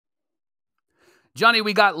Johnny,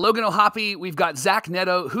 we got Logan O'Hoppe, we've got Zach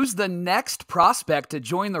Neto. Who's the next prospect to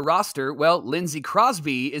join the roster? Well, Lindsay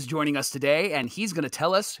Crosby is joining us today, and he's going to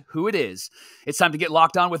tell us who it is. It's time to get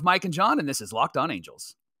locked on with Mike and John, and this is Locked On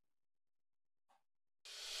Angels.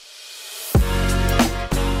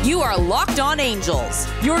 You are Locked On Angels,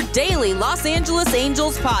 your daily Los Angeles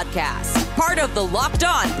Angels podcast. Part of the Locked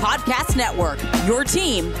On Podcast Network, your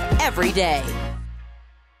team every day.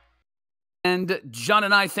 And John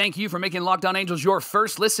and I thank you for making Locked On Angels your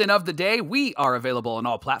first listen of the day. We are available on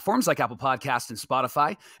all platforms like Apple Podcasts and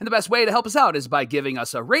Spotify. And the best way to help us out is by giving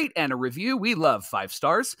us a rate and a review. We love 5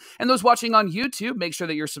 stars. And those watching on YouTube, make sure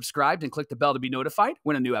that you're subscribed and click the bell to be notified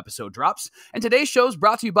when a new episode drops. And today's show is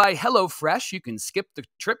brought to you by HelloFresh. You can skip the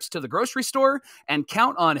trips to the grocery store and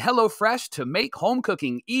count on HelloFresh to make home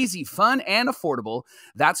cooking easy, fun, and affordable.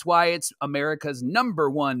 That's why it's America's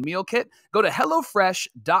 #1 meal kit. Go to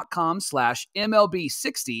HelloFresh.com/MLB60.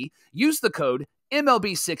 Use the code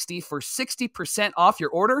MLB60 for 60% off your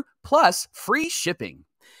order, plus free shipping.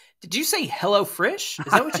 Did you say Hello Fresh? Is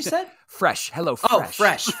that what you said? Fresh. Hello Fresh. Oh,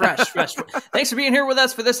 fresh. Thanks for being here with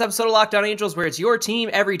us for this episode of Locked On Angels, where it's your team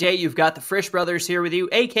every day. You've got the Frisch brothers here with you,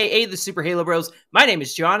 a.k.a. the Super Halo Bros. My name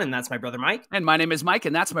is John, and that's my brother Mike. And my name is Mike,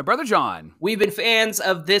 and that's my brother John. We've been fans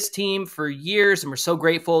of this team for years, and we're so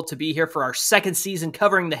grateful to be here for our second season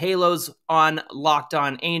covering the Halos on Locked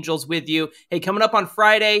On Angels with you. Hey, coming up on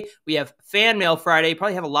Friday, we have Fan Mail Friday.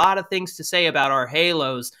 Probably have a lot of things to say about our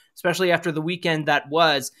Halos, especially after the weekend that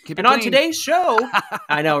was. And on today's show,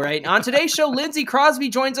 I know, right? On today's show, Lindsay Crosby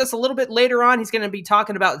joins us a little bit later on. He's going to be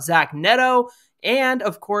talking about Zach Neto. And,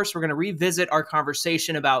 of course, we're going to revisit our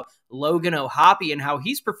conversation about Logan O'Hoppe and how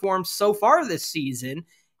he's performed so far this season.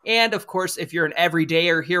 And, of course, if you're an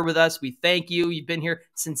everydayer here with us, we thank you. You've been here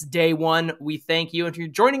since day one. We thank you. And if you're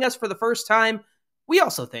joining us for the first time, we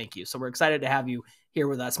also thank you. So we're excited to have you here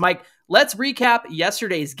with us. Mike, let's recap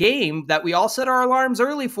yesterday's game that we all set our alarms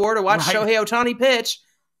early for to watch Shohei Ohtani pitch,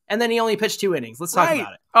 and then he only pitched 2 innings. Let's talk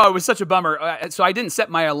about it. Oh, it was such a bummer. So I didn't set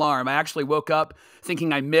my alarm. I actually woke up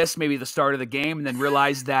thinking I missed maybe the start of the game and then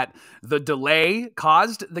realized that the delay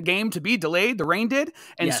caused the game to be delayed. The rain did.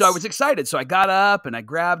 And so I was excited. So I got up and I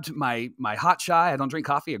grabbed my hot chai. I don't drink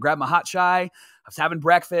coffee. I grabbed my hot chai. I was having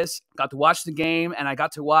breakfast, got to watch the game, and I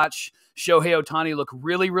got to watch Shohei Ohtani look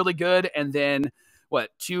really, really good. And then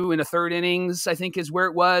 2 1/3 innings, I think is where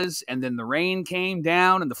it was. And then the rain came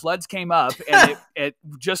down and the floods came up and it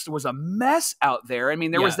just was a mess out there. I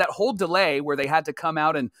mean, there was that whole delay where they had to come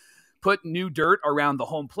out and put new dirt around the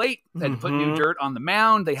home plate. They had to put new dirt on the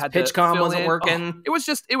mound. They had pitch comm wasn't working. Oh, it was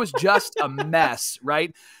just a mess,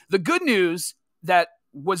 right? The good news that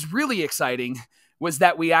was really exciting was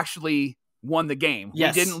that we actually won the game.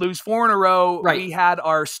 Yes. We didn't lose 4 in a row. Right. We had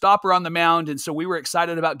our stopper on the mound, and so we were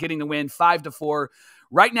excited about getting the win 5-4.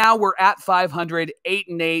 Right now, we're at 500,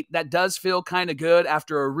 8-8. That does feel kind of good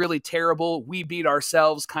after a really terrible we beat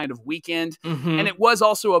ourselves kind of weekend. And it was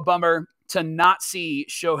also a bummer to not see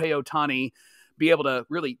Shohei Ohtani be able to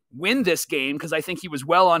really win this game, because I think he was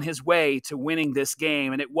well on his way to winning this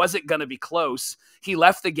game, and it wasn't going to be close. He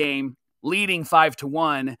left the game leading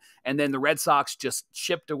 5-1, and then the Red Sox just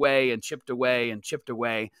chipped away and chipped away and chipped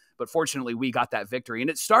away. But fortunately, we got that victory. And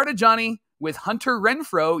it started, Johnny, with Hunter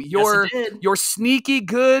Renfroe, your sneaky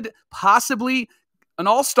good, possibly an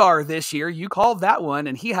all-star this year. You called that one,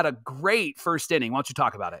 and he had a great first inning. Why don't you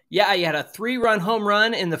talk about it? Yeah, he had a 3-run home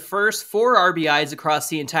run in the first, 4 RBIs across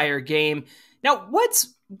the entire game. Now,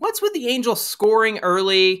 what's with the Angels scoring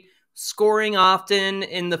early, scoring often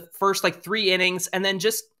in the first 3 innings, and then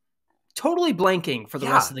just totally blanking for the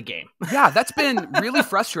rest of the game? Yeah, that's been really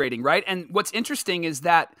frustrating, right? And what's interesting is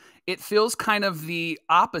that it feels kind of the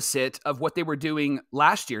opposite of what they were doing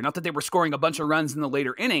last year. Not that they were scoring a bunch of runs in the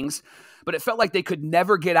later innings, but it felt like they could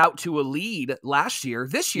never get out to a lead last year.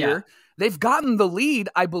 This year, they've gotten the lead.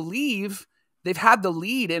 I believe they've had the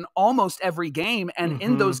lead in almost every game. And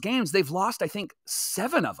in those games, they've lost, I think,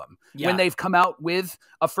 7 of them when they've come out with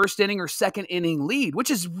a first inning or second inning lead,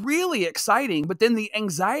 which is really exciting. But then the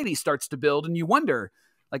anxiety starts to build and you wonder,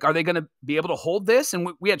 are they going to be able to hold this? And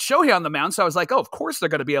we had Shohei on the mound, so I was like, oh, of course they're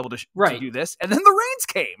going to be able to do this. And then the rains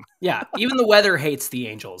came. Yeah, even the weather hates the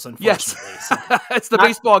Angels, unfortunately. Yes, so. It's the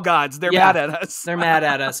baseball gods. They're mad at us. They're mad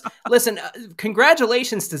at us. Listen,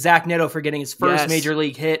 congratulations to Zach Neto for getting his first major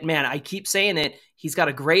league hit. Man, I keep saying it. He's got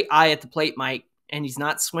a great eye at the plate, Mike, and he's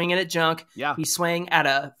not swinging at junk. Yeah. He swung at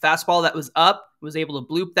a fastball that was up, was able to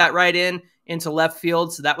bloop that right into left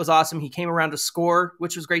field, so that was awesome. He came around to score,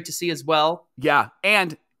 which was great to see as well. Yeah,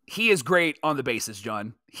 and He is great on the bases,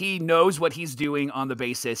 John. He knows what he's doing on the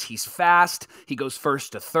bases. He's fast. He goes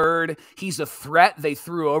first to third. He's a threat. They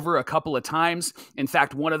threw over a couple of times. In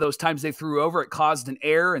fact, one of those times they threw over, it caused an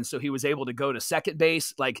error, and so he was able to go to second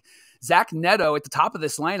base. Like, Zach Neto at the top of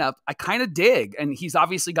this lineup, I kind of dig, and he's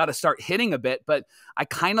obviously got to start hitting a bit, but I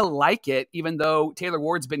kind of like it, even though Taylor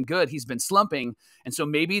Ward's been good. He's been slumping, and so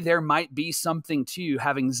maybe there might be something to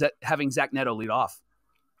having Zach Neto lead off.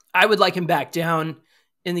 I would like him back down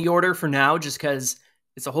in the order for now, just because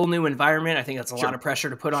it's a whole new environment. I think that's a lot of pressure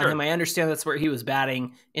to put on him. I understand that's where he was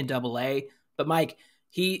batting in Double-A, but Mike,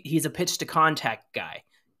 he's a pitch to contact guy.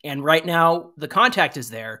 And right now the contact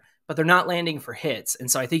is there, but they're not landing for hits.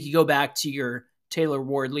 And so I think you go back to your Taylor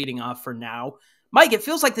Ward leading off for now. Mike, it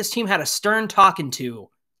feels like this team had a stern talking to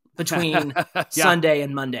between Sunday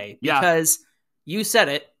and Monday, because you said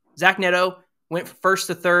it. Zach Neto went first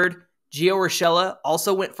to third. Gio Urshela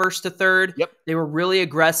also went first to third. Yep. They were really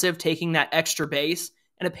aggressive taking that extra base,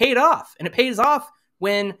 and it paid off. And it pays off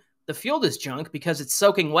when the field is junk because it's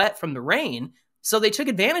soaking wet from the rain. So they took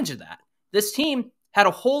advantage of that. This team had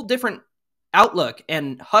a whole different outlook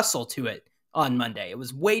and hustle to it on Monday. It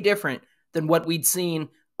was way different than what we'd seen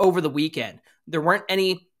over the weekend. There weren't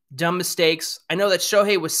any dumb mistakes. I know that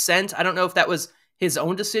Shohei was sent. I don't know if that was his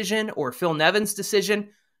own decision or Phil Nevin's decision.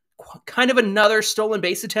 Kind of another stolen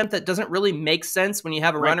base attempt that doesn't really make sense when you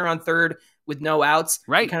have a runner on third with no outs.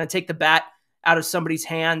 Right. You kind of take the bat out of somebody's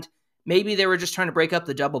hand. Maybe they were just trying to break up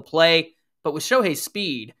the double play. But with Shohei's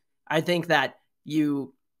speed, I think that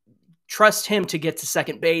you trust him to get to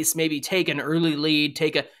second base, maybe take an early lead,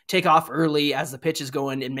 take off early as the pitch is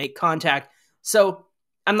going and make contact. So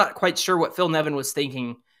I'm not quite sure what Phil Nevin was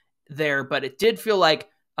thinking there, but it did feel like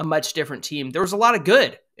a much different team. There was a lot of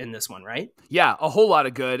good in this one, right? Yeah, a whole lot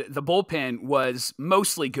of good. The bullpen was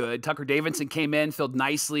mostly good. Tucker Davidson came in, filled in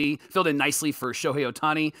nicely for Shohei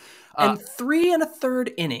Ohtani. And 3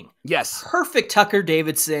 1/3 inning. Yes. Perfect Tucker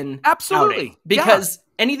Davidson. Absolutely. Outing. Because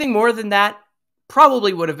anything more than that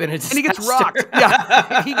probably would have been a disaster. And he gets rocked.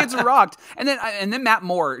 Yeah, he gets rocked. And then Matt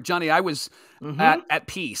Moore, Johnny, I was at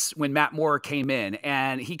peace when Matt Moore came in,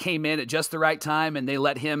 and he came in at just the right time, and they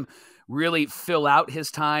let him really fill out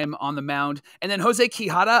his time on the mound. And then Jose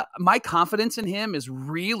Quijada, my confidence in him is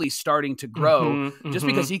really starting to grow just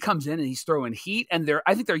because he comes in and he's throwing heat, and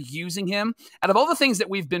I think they're using him. Out of all the things that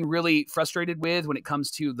we've been really frustrated with when it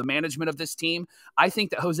comes to the management of this team, I think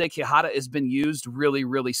that Jose Quijada has been used really,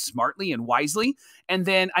 really smartly and wisely. And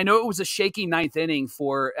then I know it was a shaky ninth inning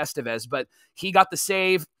for Estevez, but he got the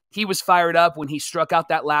save. He was fired up when he struck out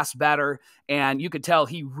that last batter, and you could tell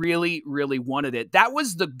he really, really wanted it. That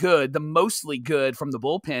was the mostly good from the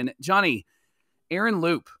bullpen. Johnny, Aaron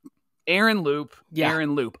Loup. I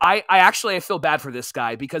feel bad for this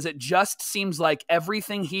guy because it just seems like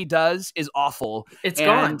everything he does is awful. It's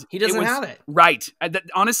gone. He doesn't have it. Right.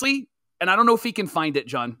 Honestly, and I don't know if he can find it,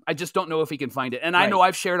 John. I just don't know if he can find it. And I know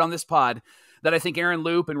I've shared on this pod that I think Aaron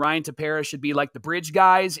Loup and Ryan Tepera should be like the bridge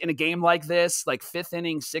guys in a game like this, like 5th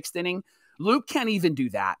inning, 6th inning. Loup can't even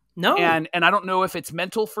do that. No. And I don't know if it's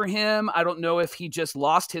mental for him. I don't know if he just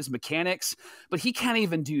lost his mechanics, but he can't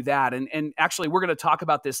even do that. And actually, we're going to talk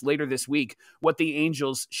about this later this week, what the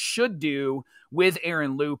Angels should do with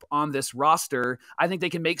Aaron Loup on this roster. I think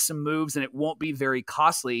they can make some moves and it won't be very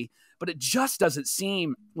costly, but it just doesn't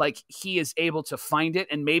seem like he is able to find it.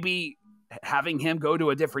 And maybe having him go to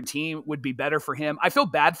a different team would be better for him. I feel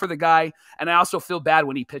bad for the guy, and I also feel bad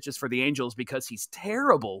when he pitches for the Angels because he's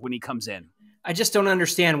terrible when he comes in. I just don't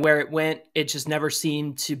understand where it went. It just never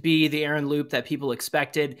seemed to be the Aaron Loup that people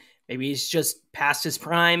expected. Maybe he's just past his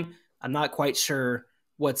prime. I'm not quite sure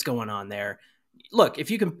what's going on there. Look,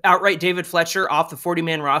 if you can outright David Fletcher off the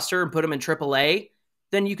 40-man roster and put him in AAA,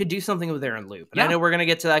 then you could do something with Aaron Loup. And I know we're going to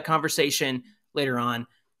get to that conversation later on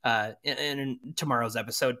in tomorrow's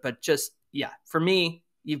episode, but just, for me,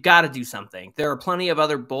 you've got to do something. There are plenty of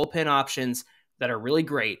other bullpen options that are really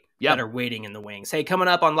great that are waiting in the wings. Hey, coming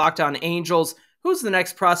up on Locked On Angels, who's the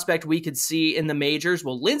next prospect we could see in the majors?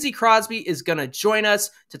 Well, Lindsay Crosby is going to join us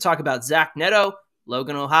to talk about Zach Neto,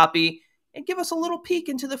 Logan O'Hoppe, and give us a little peek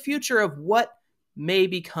into the future of what may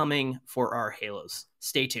be coming for our Halos.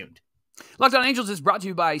 Stay tuned. Locked On Angels is brought to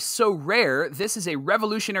you by So Rare. This is a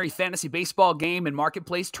revolutionary fantasy baseball game and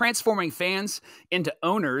marketplace transforming fans into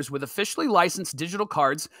owners with officially licensed digital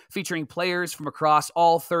cards featuring players from across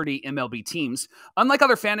all 30 MLB teams. Unlike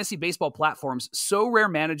other fantasy baseball platforms, So Rare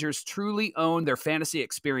managers truly own their fantasy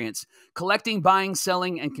experience, collecting, buying,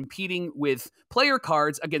 selling, and competing with player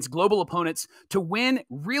cards against global opponents to win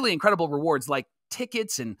really incredible rewards like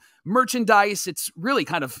tickets and merchandise. It's really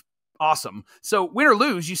kind of Awesome. So win or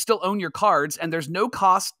lose, you still own your cards, and there's no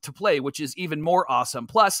cost to play, which is even more awesome.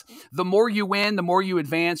 Plus, the more you win, the more you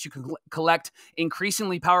advance. You can collect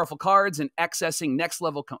increasingly powerful cards and accessing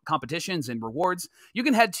next-level competitions and rewards. You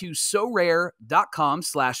can head to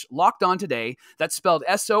sorare.com/lockedon today. That's spelled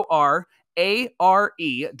SORARE.com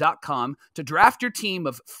to draft your team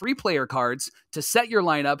of free player cards, to set your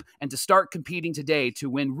lineup, and to start competing today to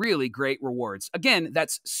win really great rewards. Again,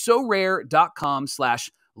 that's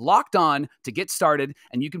sorare.com/lockedon to get started,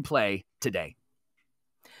 and you can play today.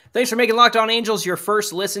 Thanks for making Locked On Angels your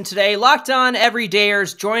first listen today. Locked On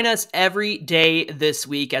Everydayers, join us every day this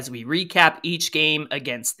week as we recap each game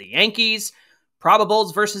against the Yankees.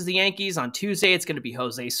 Probables versus the Yankees. On Tuesday, it's going to be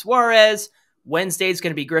Jose Suarez. Wednesday is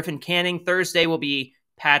going to be Griffin Canning. Thursday will be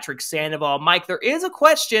Patrick Sandoval. Mike, there is a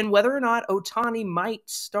question whether or not Ohtani might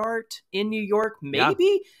start in New York,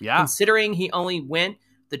 maybe, considering he only went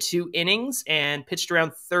the 2 innings and pitched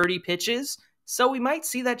around 30 pitches. So we might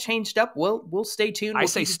see that changed up. We'll stay tuned. I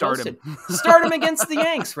say start him. Start him against the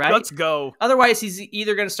Yanks, right? Let's go. Otherwise, he's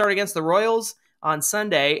either going to start against the Royals on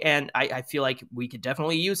Sunday, and I feel like we could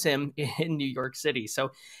definitely use him in New York City.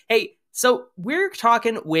 So, hey, so we're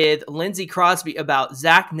talking with Lindsay Crosby about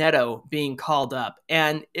Zach Neto being called up,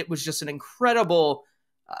 and it was just an incredible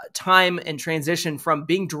time and transition from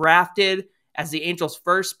being drafted as the Angels'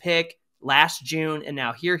 first pick last June, and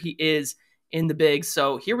now here he is in the bigs.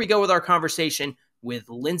 So here we go with our conversation with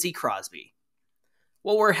Lindsay Crosby.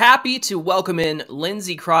 Well, we're happy to welcome in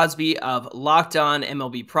Lindsay Crosby of Locked On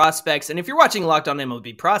MLB Prospects. And if you're watching Locked On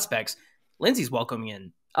MLB Prospects, Lindsay's welcoming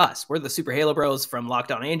in us. We're the Super Halo Bros from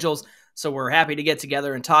Locked On Angels. So we're happy to get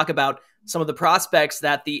together and talk about some of the prospects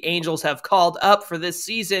that the Angels have called up for this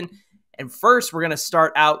season. And first, we're going to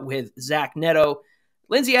start out with Zach Neto.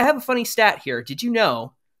 Lindsay, I have a funny stat here. Did you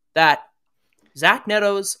know that Zach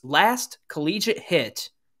Neto's last collegiate hit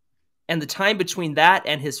and the time between that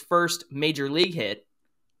and his first major league hit,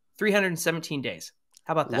 317 days.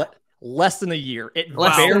 How about that? Less than a year. It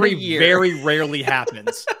very rarely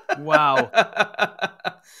happens. Wow.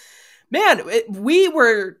 Man, we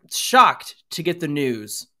were shocked to get the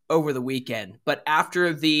news over the weekend, but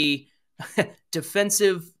after the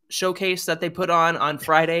defensive showcase that they put on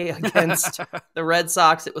Friday against the Red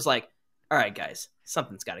Sox, it was like, all right, guys,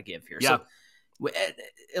 something's got to give here. Yeah. So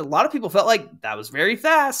a lot of people felt like that was very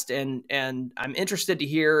fast, and I'm interested to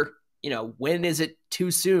hear, when is it too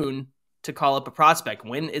soon to call up a prospect?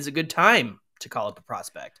 When is a good time to call up a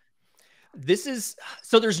prospect?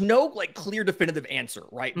 So there's no clear definitive answer,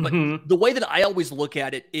 right? But the way that I always look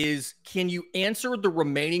at it is, can you answer the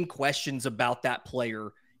remaining questions about that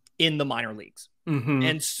player in the minor leagues?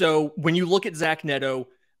 And so when you look at Zach Neto,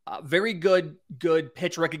 very good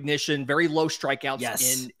pitch recognition, very low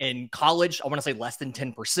strikeouts in college. I want to say less than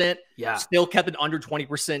 10%. Yeah. Still kept it under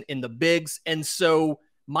 20% in the bigs. And so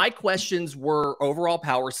my questions were overall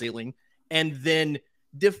power ceiling, and then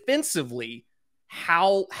defensively,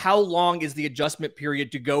 how long is the adjustment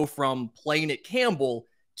period to go from playing at Campbell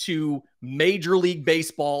to Major League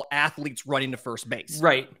Baseball athletes running to first base.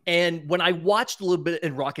 Right. And when I watched a little bit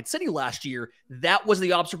in Rocket City last year, that was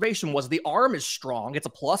the observation, was the arm is strong. It's a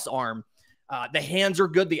plus arm. The hands are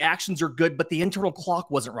good. The actions are good, but the internal clock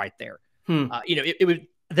wasn't right there.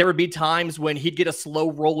 There would be times when he'd get a slow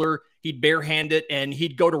roller, he'd barehand it, and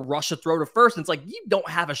he'd go to rush a throw to first. And it's like, you don't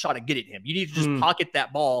have a shot at getting him. You need to just pocket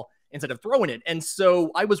that ball instead of throwing it. And so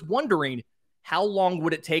I was wondering, how long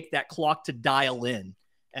would it take that clock to dial in?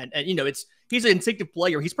 And he's an instinctive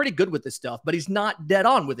player. He's pretty good with this stuff, but he's not dead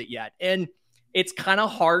on with it yet. And it's kind of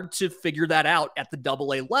hard to figure that out at the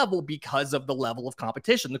AA level because of the level of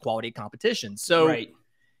competition, the quality of competition. So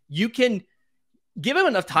you can give him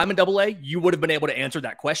enough time in AA, you would have been able to answer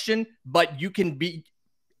that question, but you can be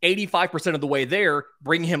 85% of the way there,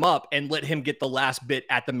 bring him up and let him get the last bit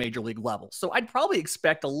at the major league level. So I'd probably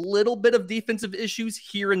expect a little bit of defensive issues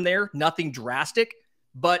here and there, nothing drastic,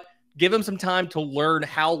 but give him some time to learn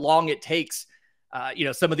how long it takes,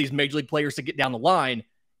 some of these major league players to get down the line.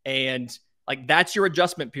 And that's your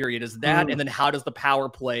adjustment period, is that. And then how does the power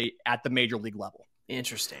play at the major league level?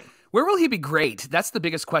 Interesting. Where will he be great? That's the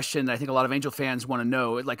biggest question that I think a lot of Angel fans want to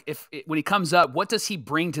know. When he comes up, what does he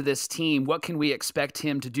bring to this team? What can we expect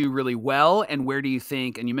him to do really well? And where do you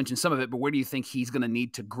think, and you mentioned some of it, but where do you think he's going to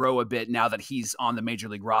need to grow a bit now that he's on the major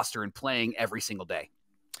league roster and playing every single day?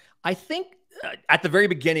 I think at the very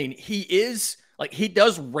beginning, he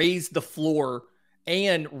does raise the floor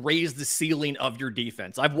and raise the ceiling of your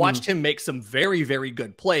defense. I've watched him make some very, very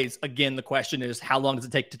good plays. Again, the question is, how long does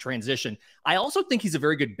it take to transition? I also think he's a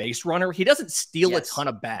very good base runner. He doesn't steal a ton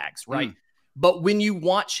of bags, right? But when you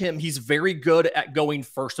watch him, he's very good at going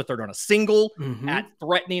first to third on a single, at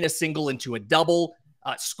threatening a single into a double,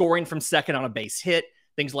 scoring from second on a base hit,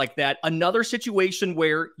 things like that. Another situation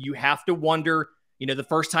where you have to wonder, the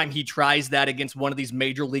first time he tries that against one of these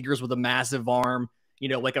major leaguers with a massive arm,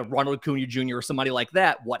 like a Ronald Acuna Jr. or somebody like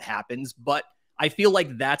that, what happens? But I feel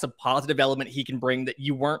like that's a positive element he can bring that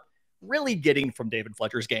you weren't really getting from David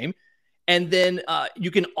Fletcher's game. And then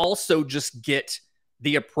you can also just get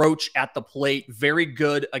the approach at the plate, very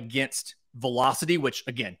good against velocity, which,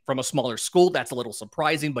 again, from a smaller school, that's a little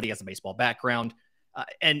surprising, but he has a baseball background.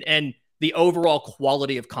 And the overall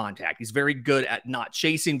quality of contact. He's very good at not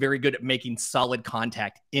chasing, very good at making solid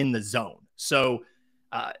contact in the zone. So,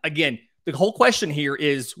 again, the whole question here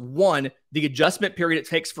is, one, the adjustment period it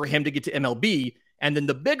takes for him to get to MLB, and then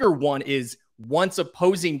the bigger one is, once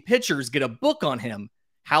opposing pitchers get a book on him,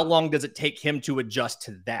 how long does it take him to adjust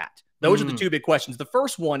to that? Those are the two big questions. The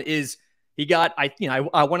first one is he got,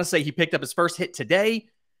 I want to say he picked up his first hit today.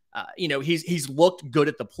 He's looked good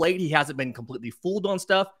at the plate. He hasn't been completely fooled on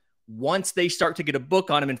stuff. Once they start to get a book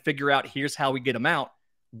on him and figure out here's how we get him out,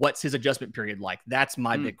 what's his adjustment period like? That's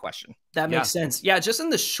my big question. That makes sense. Yeah, just in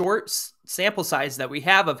the short sample size that we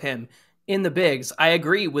have of him in the bigs, I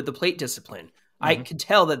agree with the plate discipline. I can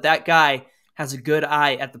tell that guy has a good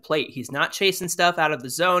eye at the plate. He's not chasing stuff out of the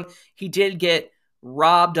zone. He did get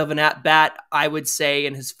robbed of an at-bat, I would say,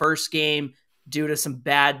 in his first game due to some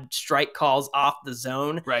bad strike calls off the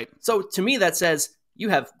zone. Right. So to me, that says you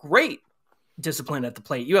have great discipline at the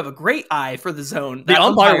plate. You have a great eye for the zone. The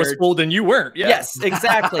umpire was fooled and you weren't. Yeah. Yes,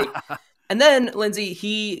 exactly. And then, Lindsay,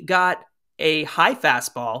 he got a high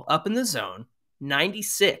fastball up in the zone,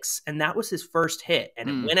 96, and that was his first hit. And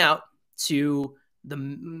it went out to I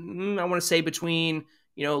want to say between,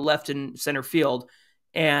 left and center field,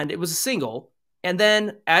 and it was a single. And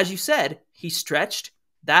then, as you said, he stretched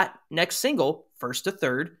that next single first to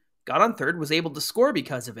third, got on third, was able to score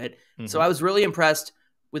because of it. So I was really impressed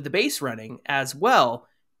with the base running as well.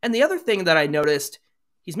 And the other thing that I noticed,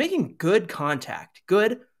 he's making good contact,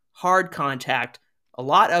 good hard contact. A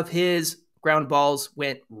lot of his ground balls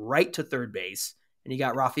went right to third base, and you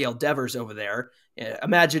got Rafael Devers over there.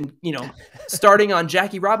 Imagine, starting on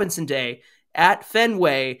Jackie Robinson Day at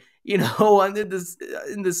Fenway, in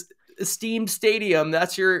this esteemed stadium.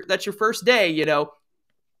 That's your first day,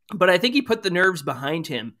 But I think he put the nerves behind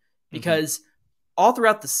him because all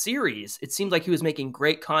throughout the series, it seemed like he was making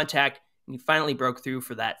great contact, and he finally broke through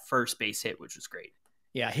for that first base hit, which was great.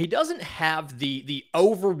 Yeah, he doesn't have the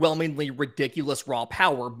overwhelmingly ridiculous raw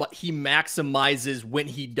power, but he maximizes when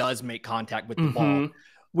he does make contact with the ball.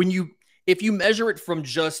 If you measure it from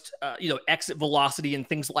just exit velocity and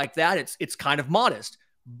things like that, it's kind of modest.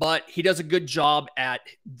 But he does a good job at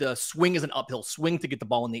the swing is an uphill swing to get the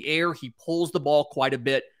ball in the air. He pulls the ball quite a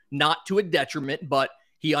bit, not to a detriment, but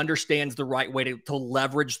he understands the right way to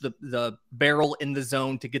leverage the barrel in the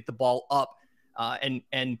zone to get the ball up and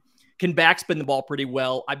can backspin the ball pretty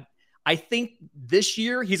well. I think this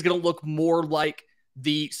year he's going to look more like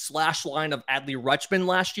the slash line of Adley Rutschman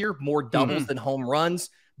last year, more doubles than home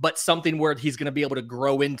runs, but something where he's going to be able to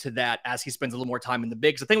grow into that as he spends a little more time in the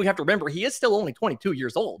bigs. The thing we have to remember, he is still only 22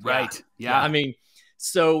 years old. Right. Yeah. I mean,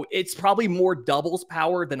 so it's probably more doubles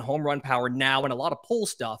power than home run power now and a lot of pull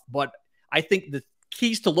stuff. But I think the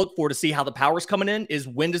keys to look for to see how the power's coming in is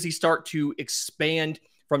when does he start to expand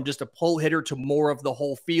from just a pull hitter to more of the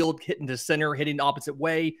whole field, hitting to center, hitting the opposite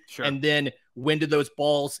way. Sure. And then when do those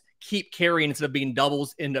balls keep carrying instead of being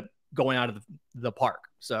doubles, end up going out of the park?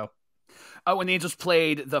 So when the Angels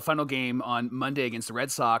played the final game on Monday against the Red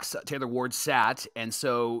Sox, Taylor Ward sat, and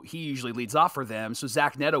so he usually leads off for them. So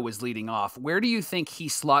Zach Neto was leading off. Where do you think he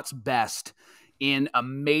slots best in a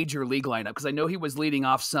major league lineup? Because I know he was leading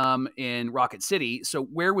off some in Rocket City. So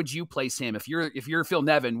where would you place him? If you're Phil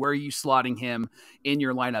Nevin, where are you slotting him in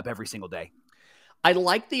your lineup every single day? I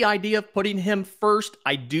like the idea of putting him first.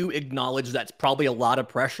 I do acknowledge that's probably a lot of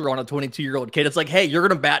pressure on a 22-year-old kid. It's like, hey, you're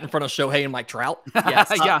going to bat in front of Shohei and Mike Trout.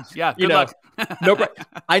 Yes. Yeah. Good luck.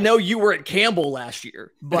 I know you were at Campbell last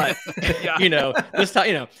year, but this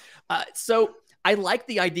time, so I like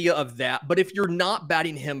the idea of that. But if you're not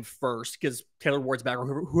batting him first, because Taylor Ward's back or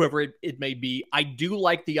whoever it may be, I do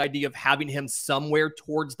like the idea of having him somewhere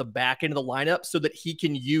towards the back end of the lineup so that he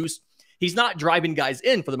can he's not driving guys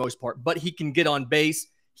in for the most part, but he can get on base.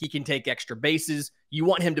 He can take extra bases. You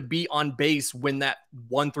want him to be on base when that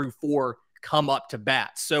 1 through 4 come up to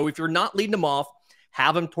bat. So if you're not leading him off,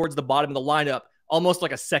 have him towards the bottom of the lineup, almost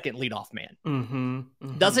like a second leadoff man.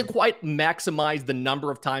 Doesn't quite maximize the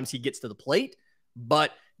number of times he gets to the plate,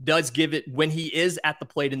 but does give it, when he is at the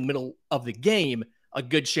plate in the middle of the game, a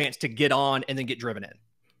good chance to get on and then get driven in.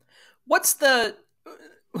 What's the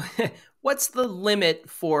what's the limit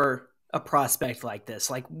for a prospect like this?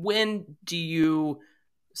 Like, when do you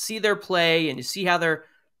see their play and you see how they're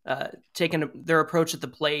taking their approach at the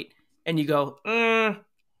plate, and you go,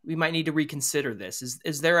 we might need to reconsider this?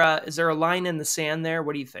 Is there a line in the sand there?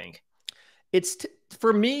 What do you think?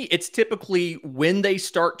 For me, it's typically when they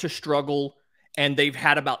start to struggle and they've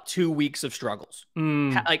had about 2 weeks of struggles.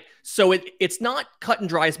 So it's not cut and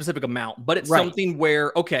dry a specific amount, but it's something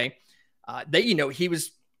where, okay, he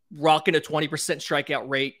was rocking a 20% strikeout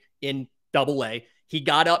rate in Double-A. He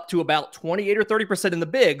got up to about 28 or 30% in the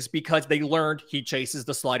bigs because they learned he chases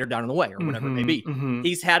the slider down in the way or whatever it may be.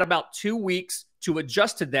 He's had about 2 weeks to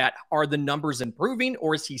adjust to that. Are the numbers improving,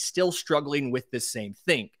 or is he still struggling with the same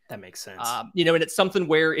thing? That makes sense. And it's something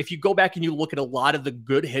where if you go back and you look at a lot of the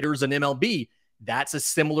good hitters in MLB, that's a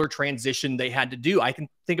similar transition they had to do. I can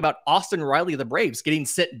think about Austin Riley of the Braves getting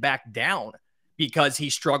sent back down because he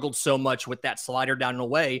struggled so much with that slider down and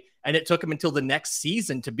away. And it took him until the next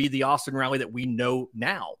season to be the Austin Riley that we know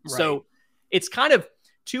now. Right. So it's kind of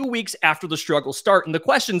 2 weeks after the struggles start. And the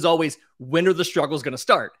question's always, when are the struggles going to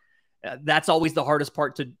start? That's always the hardest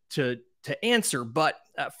part to answer. But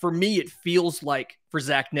for me, it feels like for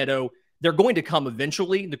Zach Neto, they're going to come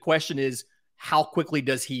eventually. The question is, how quickly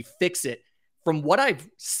does he fix it? From what I've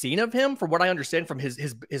seen of him, from what I understand from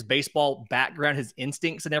his baseball background, his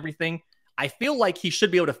instincts and everything, I feel like he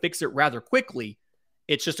should be able to fix it rather quickly.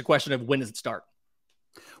 It's just a question of when does it start?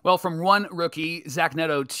 Well, from one rookie, Zach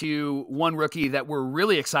Neto, to one rookie that we're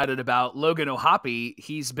really excited about, Logan O'Hoppe.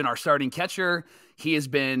 He's been our starting catcher. He has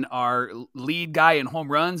been our lead guy in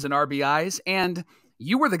home runs and RBIs. And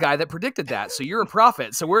you were the guy that predicted that. So you're a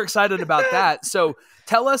prophet. So we're excited about that. So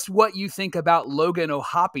tell us what you think about Logan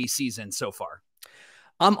O'Hoppe's season so far.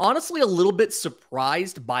 I'm honestly a little bit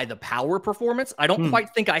surprised by the power performance. I don't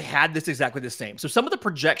quite think I had this exactly the same. So some of the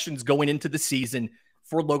projections going into the season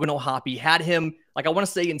for Logan O'Hoppe had him, like I want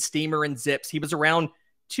to say in Steamer and Zips, he was around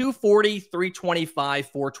 240, 325,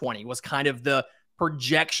 420 was kind of the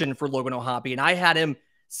projection for Logan O'Hoppe. And I had him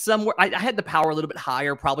somewhere, I had the power a little bit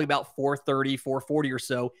higher, probably about 430, 440 or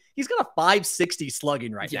so. He's got a 560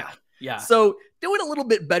 slugging right now. Yeah. So doing a little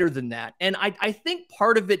bit better than that. And I think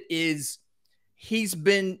part of it is he's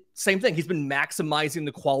been, same thing, he's been maximizing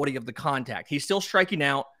the quality of the contact. He's still striking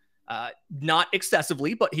out, not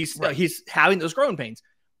excessively, but he's having those growing pains.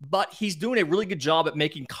 But he's doing a really good job at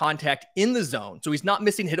making contact in the zone. So he's not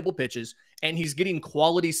missing hittable pitches, and he's getting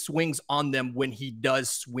quality swings on them when he does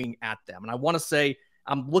swing at them. And I want to say,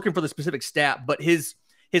 I'm looking for the specific stat, but his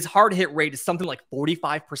hard hit rate is something like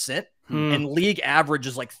 45%, and league average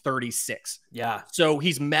is like 36. Yeah. So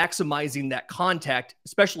he's maximizing that contact,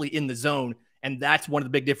 especially in the zone. And that's one of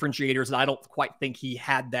the big differentiators. And I don't quite think he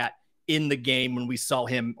had that in the game when we saw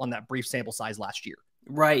him on that brief sample size last year.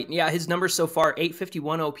 Right. Yeah. His numbers so far,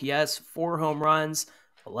 851 OPS, 4 home runs,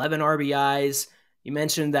 11 RBIs. You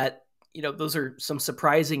mentioned that, those are some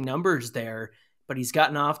surprising numbers there, but he's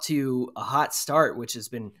gotten off to a hot start, which has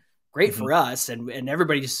been great for us. And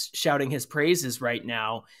everybody's shouting his praises right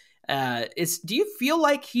now. Do you feel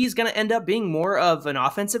like he's going to end up being more of an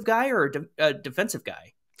offensive guy or a defensive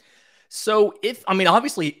guy? So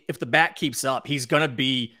obviously if the bat keeps up, he's going to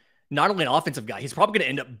be not only an offensive guy, he's probably going to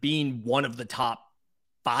end up being one of the top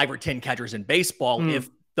 5 or 10 catchers in baseball if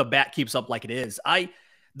the bat keeps up like it is.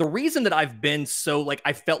 The reason that I've been so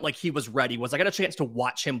I felt like he was ready was I got a chance to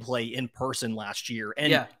watch him play in person last year.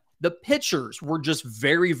 And the pitchers were just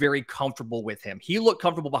very, very comfortable with him. He looked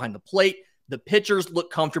comfortable behind the plate. The pitchers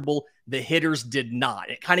looked comfortable. The hitters did not.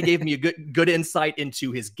 It kind of gave me a good insight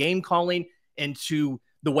into his game calling, into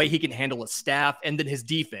the way he can handle his staff, and then his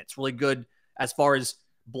defense, really good as far as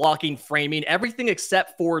blocking, framing, everything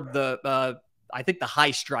except for I think the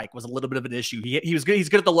high strike was a little bit of an issue. He was good. He's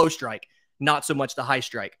good at the low strike, not so much the high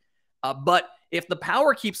strike. But if the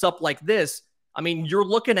power keeps up like this, you're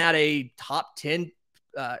looking at a top 10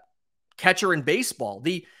 catcher in baseball.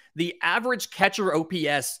 The average catcher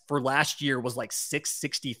OPS for last year was like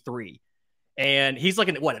 663. And he's like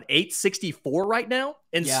an 864 right now.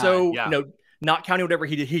 And not counting whatever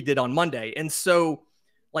he did on Monday. And so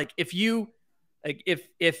if he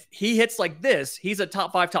hits like this, he's a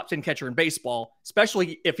top 5, top 10 catcher in baseball,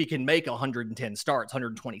 especially if he can make 110 starts,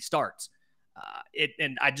 120 starts.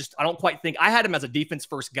 I don't quite think I had him as a defense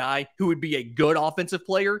first guy who would be a good offensive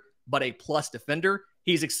player, but a plus defender.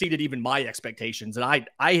 He's exceeded even my expectations. And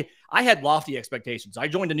I had lofty expectations. I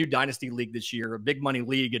joined a new dynasty league this year, a big money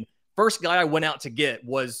league. And first guy I went out to get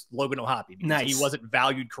was Logan O'Hoppe because he wasn't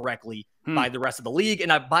valued correctly by the rest of the league.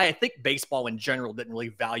 And I think baseball in general didn't really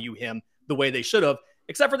value him the way they should have,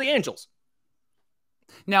 except for the Angels.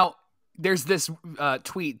 Now, There's this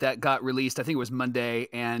tweet that got released, I think it was Monday,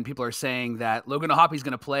 and people are saying that Logan O'Hoppe is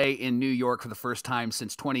going to play in New York for the first time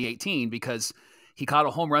since 2018 because he caught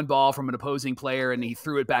a home run ball from an opposing player and he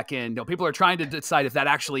threw it back in. People are trying to decide if that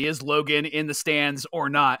actually is Logan in the stands or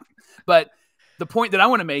not. But the point that I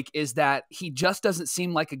want to make is that he just doesn't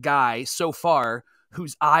seem like a guy so far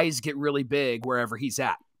whose eyes get really big wherever he's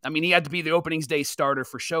at. I mean, he had to be the openings day starter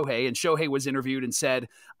for Shohei, and Shohei was interviewed and said,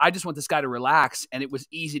 I just want this guy to relax, and it was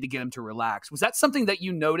easy to get him to relax. Was that something that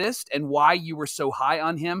you noticed and why you were so high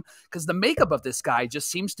on him? Because the makeup of this guy just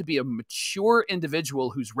seems to be a mature individual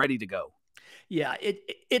who's ready to go. Yeah,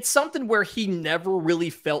 it's something where he never really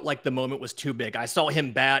felt like the moment was too big. I saw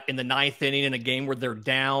him bat in the 9th inning in a game where they're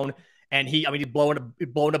down, and he's blowing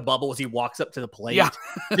a bubble as he walks up to the plate. Yeah.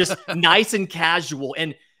 Just nice and casual.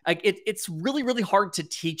 And it's really, really hard to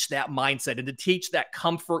teach that mindset and to teach that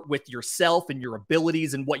comfort with yourself and your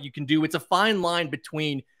abilities and what you can do. It's a fine line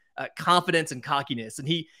between confidence and cockiness. And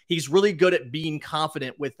he's really good at being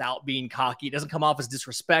confident without being cocky. It doesn't come off as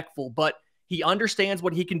disrespectful, but he understands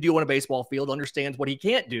what he can do on a baseball field, understands what he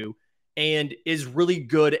can't do, and is really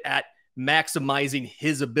good at maximizing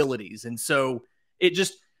his abilities. And so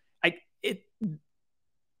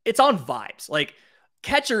it's on vibes. Like,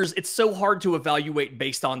 catchers, it's so hard to evaluate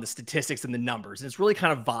based on the statistics and the numbers. And it's really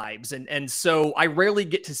kind of vibes. And so I rarely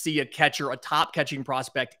get to see a catcher, a top catching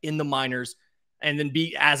prospect in the minors, and then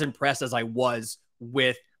be as impressed as I was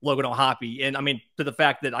with Logan O'Hoppe. And I mean, to the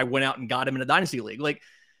fact that I went out and got him in a dynasty league. Like,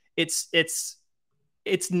 it's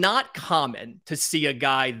not common to see a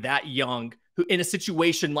guy that young who, in a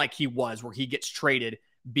situation like he was, where he gets traded,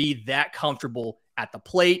 be that comfortable at the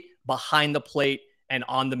plate, behind the plate, and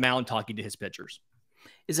on the mound talking to his pitchers.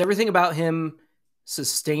 Is everything about him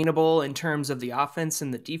sustainable in terms of the offense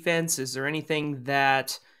and the defense? Is there anything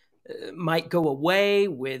that might go away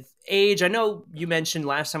with age? I know you mentioned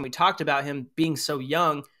last time we talked about him being so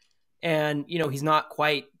young and, you know, he's not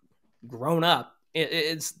quite grown up.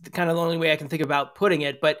 It's kind of the only way I can think about putting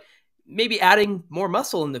it, but maybe adding more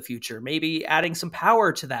muscle in the future, maybe adding some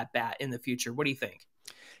power to that bat in the future. What do you think?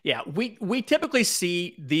 Yeah, we typically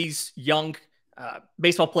see these young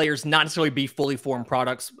baseball players not necessarily be fully formed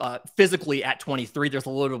products physically at 23. There's a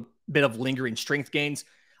little bit of lingering strength gains.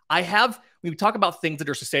 When we talk about things that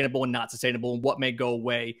are sustainable and not sustainable and what may go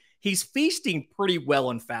away, he's feasting pretty well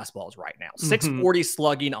on fastballs right now. 640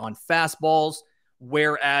 slugging on fastballs,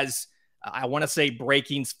 whereas I want to say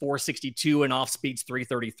breaking's 462 and off speed's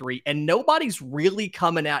 333. And nobody's really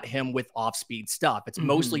coming at him with off speed stuff. It's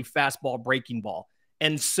mostly fastball, breaking ball.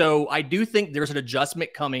 And so I do think there's an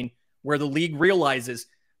adjustment coming where the league realizes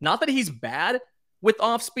not that he's bad with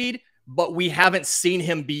off speed, but we haven't seen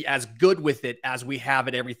him be as good with it as we have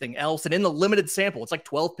at everything else. And in the limited sample, it's like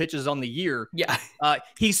 12 pitches on the year. Yeah.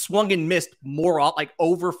 He swung and missed more, like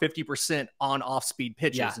over 50% on off speed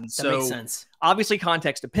pitches. Yeah, and that so makes sense. Obviously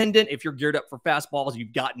context dependent. If you're geared up for fastballs,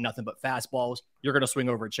 you've got nothing but fastballs, you're going to swing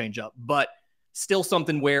over a changeup, but still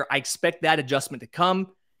something where I expect that adjustment to come.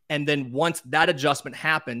 And then once that adjustment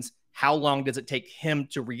happens, how long does it take him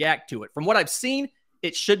to react to it? From what I've seen,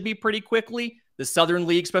 it should be pretty quickly. The Southern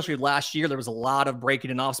League, especially last year, there was a lot of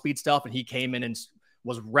breaking and off-speed stuff, and he came in and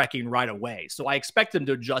was wrecking right away. So I expect him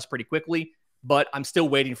to adjust pretty quickly, but I'm still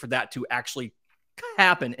waiting for that to actually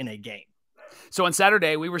happen in a game. So on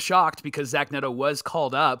Saturday, we were shocked because Zach Neto was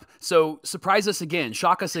called up. So surprise us again,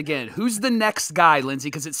 shock us again. Who's the next guy, Lindsay?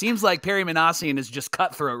 Because it seems like Perry Manassian is just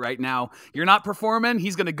cutthroat right now. You're not performing,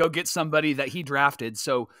 he's going to go get somebody that he drafted.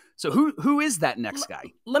 So who is that next guy?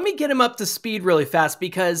 Let me get him up to speed really fast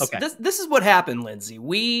because this is what happened, Lindsay.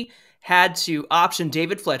 We had to option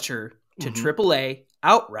David Fletcher to AAA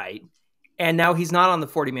outright. And now he's not on the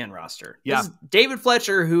 40-man roster. Yeah. This is David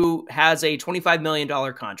Fletcher, who has a $25 million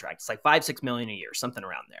contract. It's like $5-6 million a year, something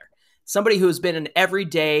around there. Somebody who has been an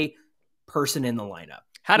everyday person in the lineup.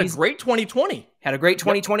 Had a great 2020. Had a great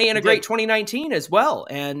 2020 and a great 2019 as well.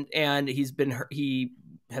 And he has been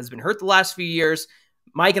hurt the last few years.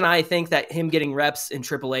 Mike and I think that him getting reps in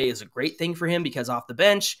AAA is a great thing for him because off the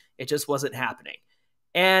bench, it just wasn't happening.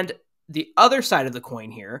 And the other side of the coin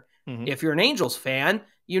here, if you're an Angels fan,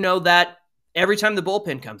 you know that every time the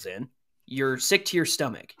bullpen comes in, you're sick to your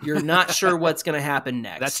stomach. You're not sure what's going to happen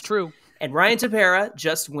next. That's true. And Ryan Tepera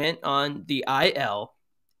just went on the IL.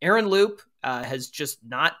 Aaron Loup has just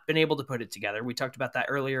not been able to put it together. We talked about that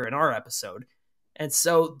earlier in our episode. And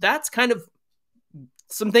so that's kind of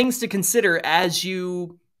some things to consider as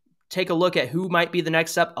you take a look at who might be the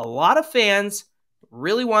next up. A lot of fans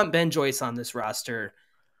really want Ben Joyce on this roster.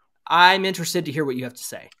 I'm interested to hear what you have to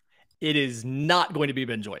say. It is not going to be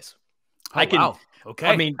Ben Joyce. Oh, wow. Okay.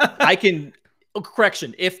 I mean, I can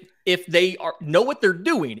correction. If if they know what they're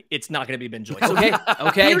doing, it's not going to be Ben Joyce.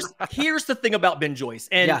 Okay. Here's the thing about Ben Joyce.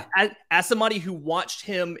 And as somebody who watched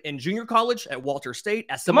him in junior college at Walter State,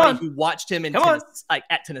 as somebody who watched him in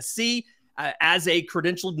at Tennessee, as a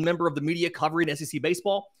credentialed member of the media covering SEC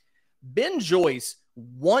baseball, Ben Joyce,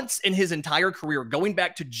 once in his entire career, going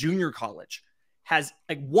back to junior college, has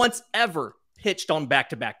once ever pitched on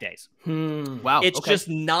back-to-back days. Wow. It's just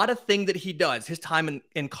not a thing that he does. His time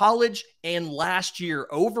in college and last year,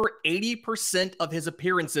 over 80% of his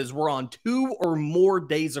appearances were on 2 or more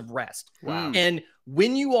days of rest. Wow. And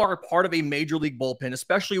when you are a part of a major league bullpen,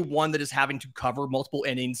 especially one that is having to cover multiple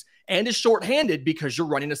innings and is shorthanded because you're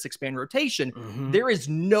running a 6-man rotation, there is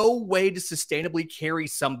no way to sustainably carry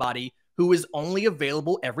somebody who is only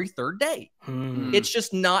available every third day. It's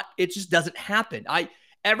just not, it just doesn't happen.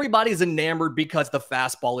 Everybody's enamored because the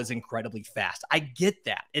fastball is incredibly fast. I get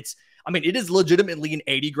that. It is legitimately an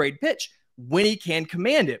 80 grade pitch when he can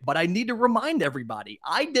command it. But I need to remind everybody,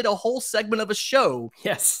 I did a whole segment of a show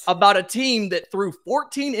about a team that threw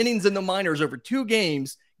 14 innings in the minors over 2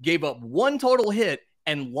 games, gave up 1 total hit,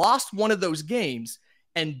 and lost one of those games.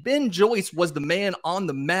 And Ben Joyce was the man on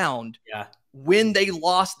the mound when they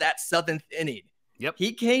lost that 7th inning. Yep.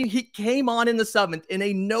 He came on in the 7th in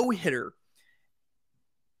a no-hitter.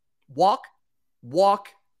 Walk,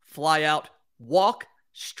 fly out, walk,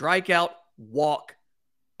 strike out, walk.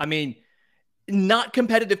 I mean, not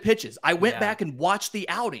competitive pitches. I went back and watched the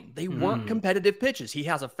outing. They weren't competitive pitches. He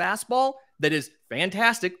has a fastball that is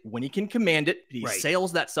fantastic when he can command it. He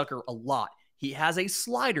sails that sucker a lot. He has a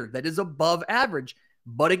slider that is above average.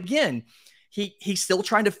 But again, he's still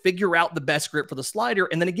trying to figure out the best grip for the slider.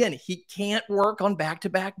 And then again, he can't work on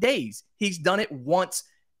back-to-back days. He's done it once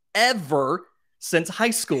ever since high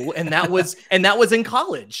school, and that was in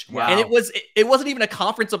college. Wow. And it wasn't even a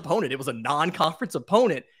conference opponent. It was a non-conference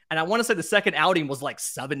opponent. And I want to say the second outing was like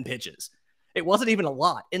 7 pitches. It wasn't even a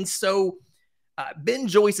lot. And so Ben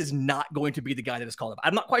Joyce is not going to be the guy that is called up.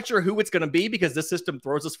 I'm not quite sure who it's going to be because this system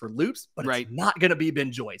throws us for loops, but it's not going to be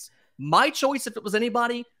Ben Joyce. My choice, if it was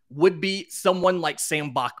anybody, would be someone like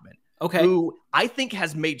Sam Bachman. Who I think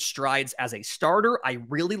has made strides as a starter. I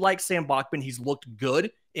really like Sam Bachman. He's looked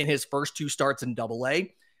good in his first 2 starts in AA.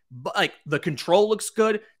 But like the control looks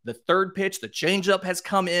good. The third pitch, the changeup has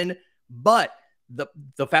come in, but the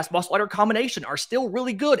fastball slider combination are still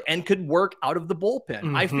really good and could work out of the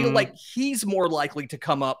bullpen. I feel like he's more likely to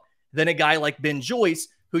come up than a guy like Ben Joyce,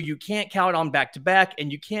 who you can't count on back-to-back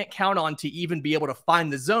and you can't count on to even be able to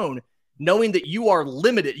find the zone, knowing that you are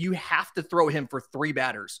limited. You have to throw him for 3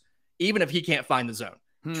 batters, even if he can't find the zone.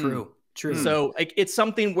 True. So it's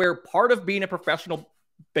something where part of being a professional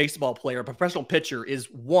baseball player, a professional pitcher, is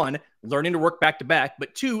 1, learning to work back-to-back,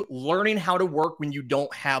 but 2, learning how to work when you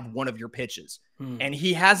don't have one of your pitches. And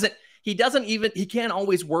he can't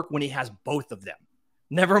always work when he has both of them.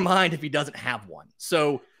 Never mind if he doesn't have one.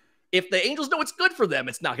 So if the Angels know it's good for them,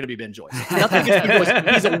 it's not going to be Ben Joyce. Nothing against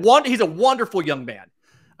Ben Joyce. He's a wonderful young man.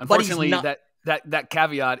 Unfortunately, that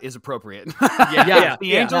caveat is appropriate. The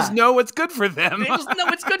Angels know what's good for them. The Angels know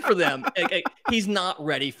it's good for them. He's not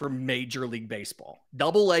ready for Major League Baseball.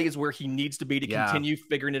 AA is where he needs to be to continue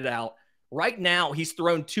figuring it out. Right now, he's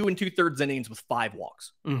thrown 2 2/3 innings with 5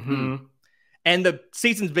 walks. And the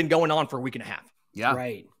season's been going on for a week and a half. Yeah.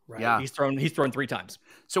 Right. Yeah. He's thrown 3 times.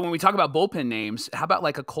 So when we talk about bullpen names, how about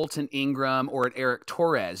like a Colton Ingram or an Eric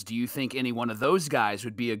Torres? Do you think any one of those guys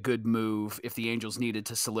would be a good move if the Angels needed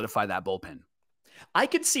to solidify that bullpen? I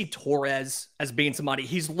could see Torres as being somebody.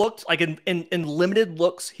 He's looked like in limited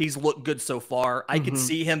looks, he's looked good so far. I could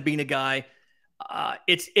see him being a guy.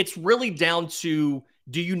 It's really down to,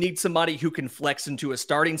 do you need somebody who can flex into a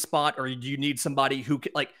starting spot, or do you need somebody who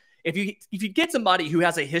can, like, if you get somebody who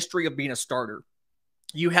has a history of being a starter,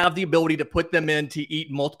 you have the ability to put them in to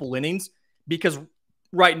eat multiple innings, because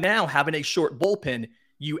right now, having a short bullpen,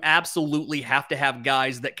 you absolutely have to have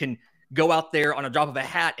guys that can go out there on a drop of a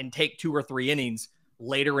hat and take 2 or 3 innings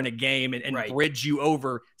later in a game and bridge you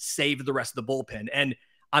over, save the rest of the bullpen. And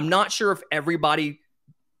I'm not sure if everybody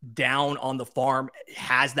down on the farm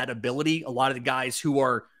has that ability. A lot of the guys who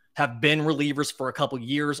have been relievers for a couple of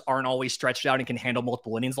years aren't always stretched out and can handle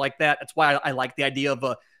multiple innings like that. That's why I like the idea of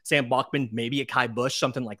a Sam Bachman, maybe a Kai Busch,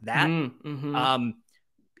 something like that.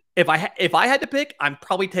 If I had to pick, I'm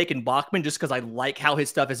probably taking Bachman just because I like how his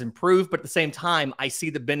stuff has improved. But at the same time, I see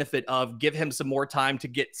the benefit of give him some more time to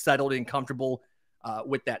get settled and comfortable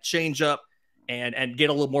with that changeup and get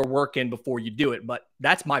a little more work in before you do it. But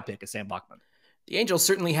that's my pick, is Sam Bachman. The Angels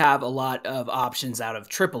certainly have a lot of options out of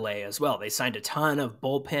AAA as well. They signed a ton of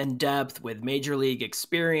bullpen depth with major league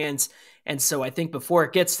experience. And so I think before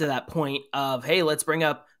it gets to that point of, hey, let's bring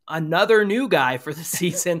up another new guy for the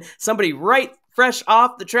season, somebody right fresh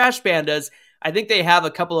off the Trash Pandas. I think they have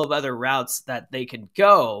a couple of other routes that they can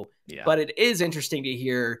go, but it is interesting to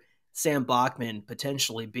hear Sam Bachman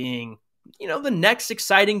potentially being, the next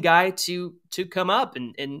exciting guy to come up,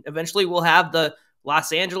 and eventually we'll have the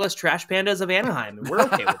Los Angeles Trash Pandas of Anaheim, and we're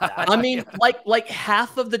okay with that. I mean, like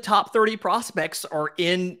half of the top 30 prospects are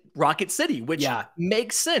in Rocket City, which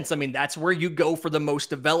makes sense. I mean, that's where you go for the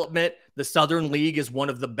most development. The Southern League is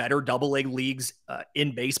one of the better AA leagues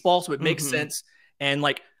in baseball, so it makes sense. And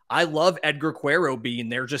I love Edgar Cuero being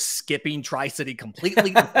there, just skipping Tri-City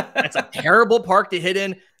completely. That's a terrible park to hit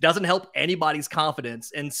in. Doesn't help anybody's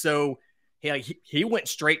confidence. And so he went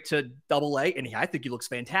straight to AA, and I think he looks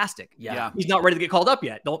fantastic. Yeah. He's not ready to get called up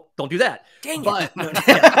yet. Don't do that. Dang but,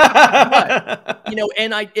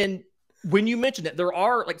 it. And when you mentioned it, there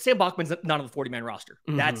are Sam Bachman's not on the 40-man roster.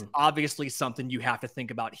 That's obviously something you have to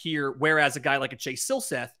think about here. Whereas a guy like a Chase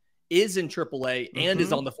Silseth is in AAA and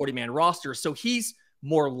is on the 40-man roster. So he's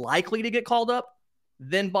more likely to get called up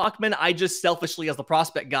than Bachman. I just selfishly, as the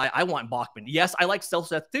prospect guy, I want Bachman. Yes, I like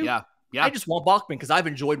Silseth too. Yeah. I just want Bachman because I've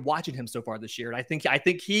enjoyed watching him so far this year. And I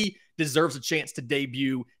think he deserves a chance to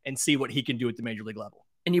debut and see what he can do at the major league level.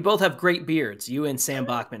 And you both have great beards. You and Sam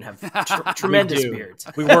Bachman have tremendous beards.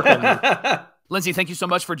 We work on that. Lindsay, thank you so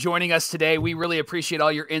much for joining us today. We really appreciate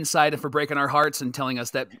all your insight and for breaking our hearts and telling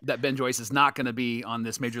us that Ben Joyce is not going to be on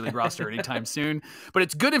this Major League roster anytime soon. But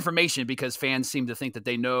it's good information because fans seem to think that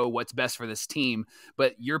they know what's best for this team,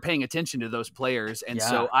 but you're paying attention to those players. And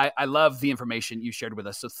so I love the information you shared with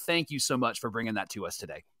us. So thank you so much for bringing that to us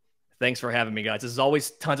today. Thanks for having me, guys. This is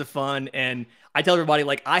always tons of fun. And I tell everybody,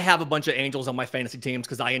 I have a bunch of Angels on my fantasy teams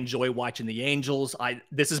because I enjoy watching the Angels.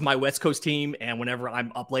 This is my West Coast team, and whenever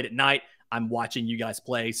I'm up late at night, I'm watching you guys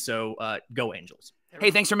play. So go Angels. Hey,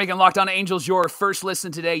 thanks for making Locked On Angels your first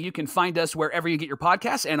listen today. You can find us wherever you get your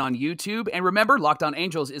podcasts and on YouTube. And remember, Locked On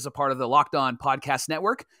Angels is a part of the Locked On Podcast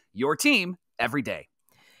Network, your team every day.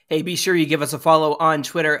 Hey, be sure you give us a follow on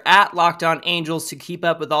Twitter at Locked On Angels to keep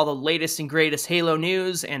up with all the latest and greatest Halo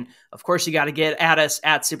news. And of course, you got to get at us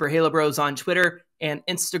at Super Halo Bros on Twitter and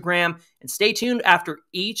Instagram. And stay tuned after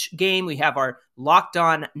each game. We have our Locked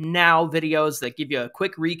On Now videos that give you a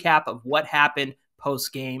quick recap of what happened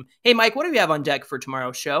post-game. Hey, Mike, what do we have on deck for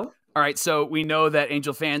tomorrow's show? All right, so we know that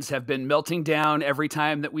Angel fans have been melting down every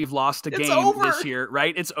time that we've lost a game this year,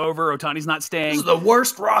 right? It's over. Ohtani's not staying. This is the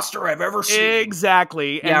worst roster I've ever seen.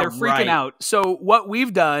 Exactly, and they're freaking out. So what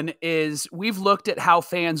we've done is we've looked at how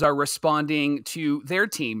fans are responding to their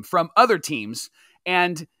team from other teams,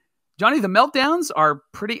 and Johnny, the meltdowns are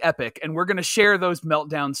pretty epic, and we're going to share those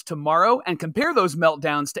meltdowns tomorrow and compare those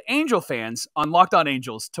meltdowns to Angel fans on Locked On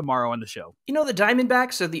Angels tomorrow on the show. The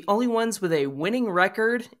Diamondbacks are the only ones with a winning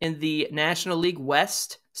record in the National League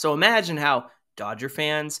West. So imagine how Dodger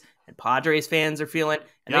fans and Padres fans are feeling.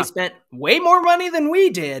 And they spent way more money than we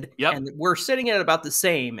did. And we're sitting at about the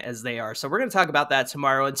same as they are. So we're going to talk about that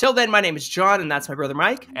tomorrow. Until then, my name is John, and that's my brother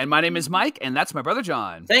Mike. And my name is Mike, and that's my brother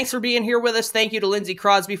John. Thanks for being here with us. Thank you to Lindsay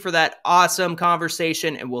Crosby for that awesome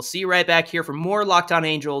conversation. And we'll see you right back here for more Locked On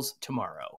Angels tomorrow.